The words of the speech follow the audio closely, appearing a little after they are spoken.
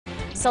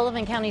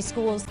Sullivan County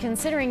Schools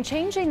considering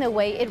changing the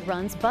way it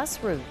runs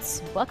bus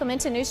routes. Welcome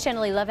into News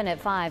Channel 11 at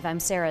 5. I'm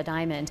Sarah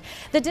Diamond.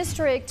 The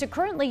district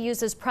currently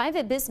uses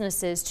private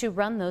businesses to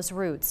run those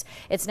routes.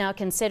 It's now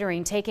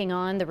considering taking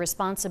on the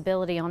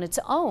responsibility on its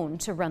own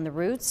to run the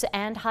routes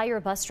and hire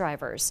bus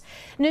drivers.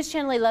 News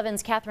Channel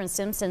 11's Catherine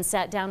Simpson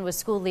sat down with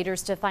school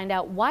leaders to find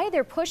out why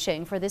they're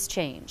pushing for this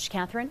change.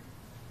 Catherine?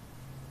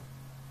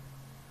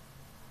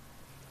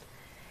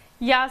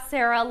 Yeah,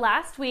 Sarah,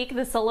 last week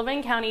the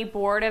Sullivan County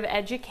Board of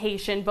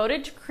Education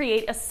voted to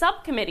create a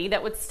subcommittee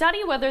that would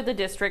study whether the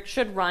district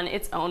should run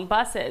its own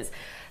buses.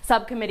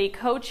 Subcommittee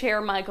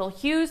co-chair Michael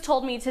Hughes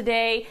told me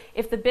today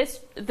if the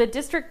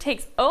district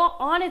takes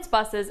on its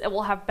buses, it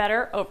will have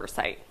better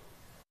oversight.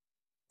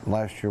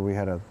 Last year we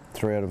had a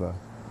threat of a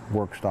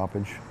work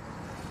stoppage,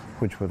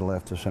 which would have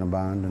left us in a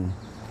bind, and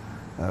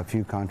a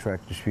few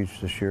contract disputes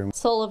this year.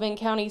 Sullivan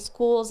County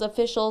Schools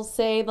officials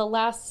say the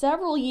last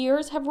several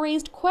years have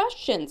raised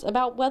questions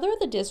about whether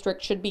the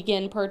district should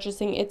begin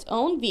purchasing its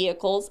own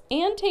vehicles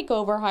and take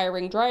over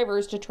hiring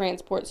drivers to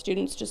transport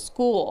students to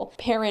school.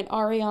 Parent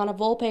Ariana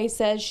Volpe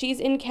says she's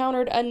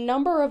encountered a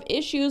number of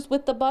issues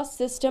with the bus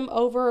system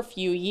over a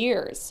few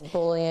years.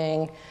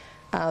 Bullying,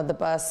 the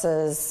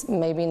buses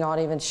maybe not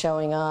even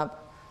showing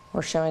up,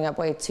 or showing up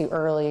way too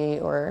early,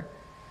 or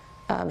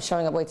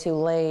showing up way too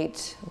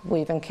late.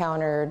 We've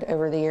encountered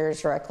over the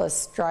years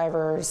reckless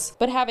drivers.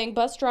 But having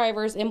bus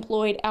drivers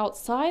employed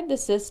outside the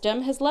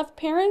system has left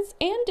parents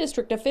and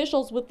district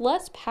officials with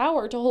less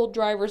power to hold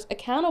drivers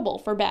accountable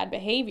for bad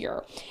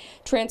behavior.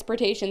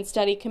 Transportation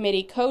Study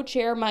Committee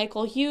co-chair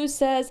Michael Hughes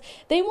says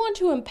they want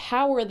to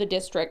empower the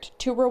district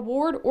to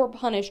reward or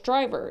punish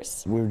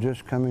drivers. We're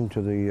just coming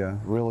to the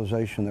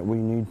realization that we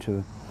need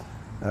to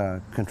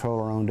control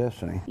our own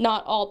destiny.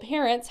 Not all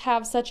parents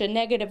have such a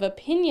negative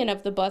opinion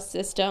of the bus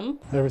system.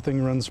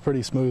 Everything runs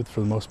pretty smooth for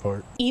the most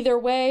part. Either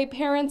way,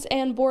 parents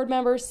and board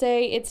members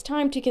say it's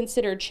time to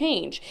consider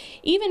change,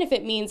 even if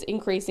it means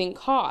increasing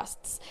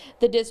costs.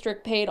 The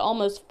district paid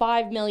almost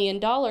 $5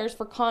 million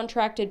for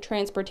contracted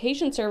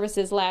transportation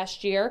services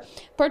last year.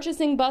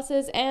 Purchasing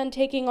buses and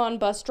taking on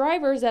bus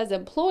drivers as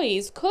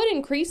employees could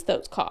increase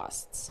those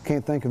costs.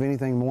 Can't think of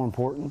anything more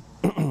important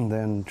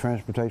than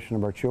transportation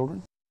of our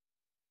children.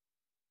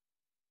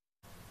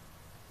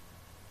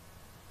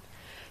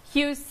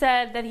 Hughes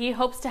said that he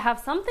hopes to have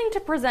something to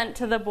present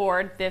to the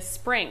board this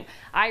spring.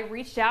 I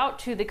reached out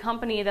to the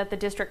company that the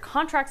district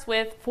contracts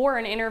with for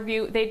an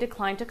interview. They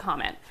declined to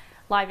comment.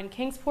 Live in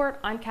Kingsport,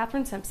 I'm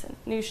Catherine Simpson,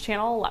 News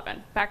Channel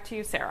 11. Back to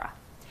you, Sarah.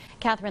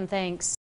 Catherine, thanks.